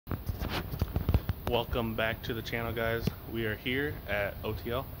Welcome back to the channel, guys. We are here at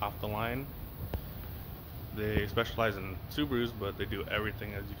OTL, Off the Line. They specialize in Subarus, but they do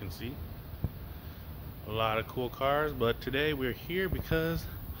everything, as you can see. A lot of cool cars, but today we're here because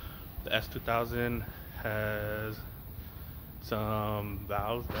the S2000 has some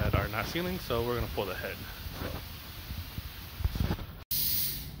valves that are not sealing, so we're gonna pull the head.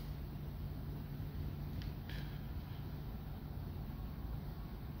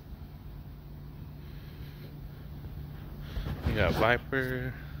 We got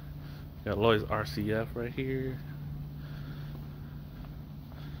Viper, we got Lloyd's RCF right here.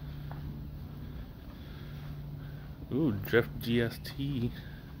 Ooh, Drift GST.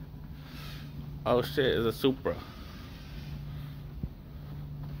 Oh shit, it's a Supra.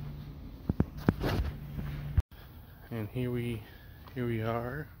 And here we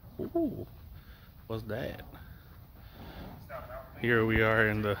are. Ooh, what's that? Here we are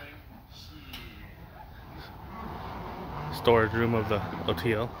in the storage room of the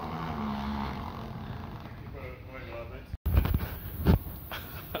OTL.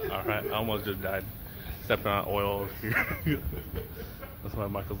 Alright, I almost just died stepping on oil over here. That's why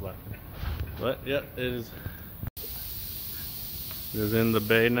Michael's laughing. But yep, it is in the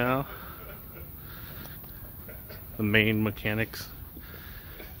bay now. The main mechanics.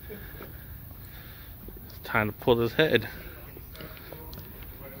 It's time to pull this head.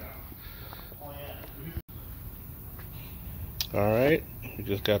 Alright, we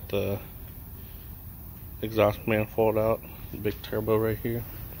just got the exhaust manifold out, big turbo right here.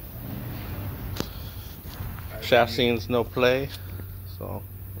 Shaft scenes no play, so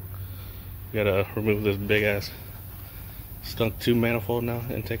we gotta remove this big ass Stunk 2 manifold now,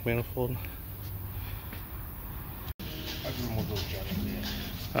 intake manifold.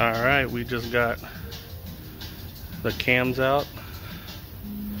 Alright, we just got the cams out.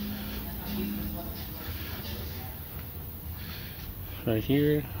 Right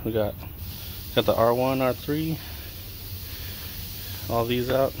here, we got the R1, R3, all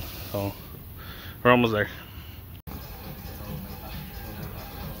these out, so we're almost there.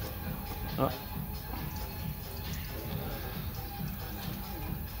 Oh.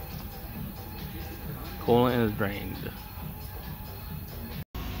 Coolant is drained.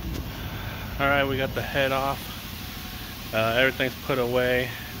 Alright, we got the head off. Everything's put away.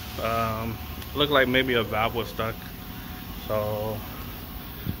 Looked like maybe a valve was stuck, so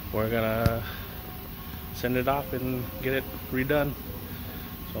we're gonna send it off and get it redone.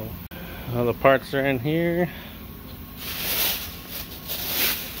 So all the parts are in here.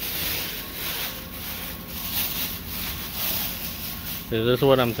 This is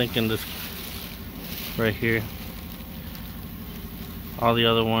what I'm thinking, this right here. All the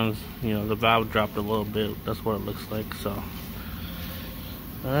other ones, you know, the valve dropped a little bit. That's what it looks like. So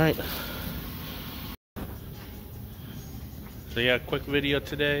alright. So yeah, quick video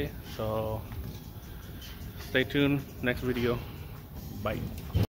today, so stay tuned, next video, bye.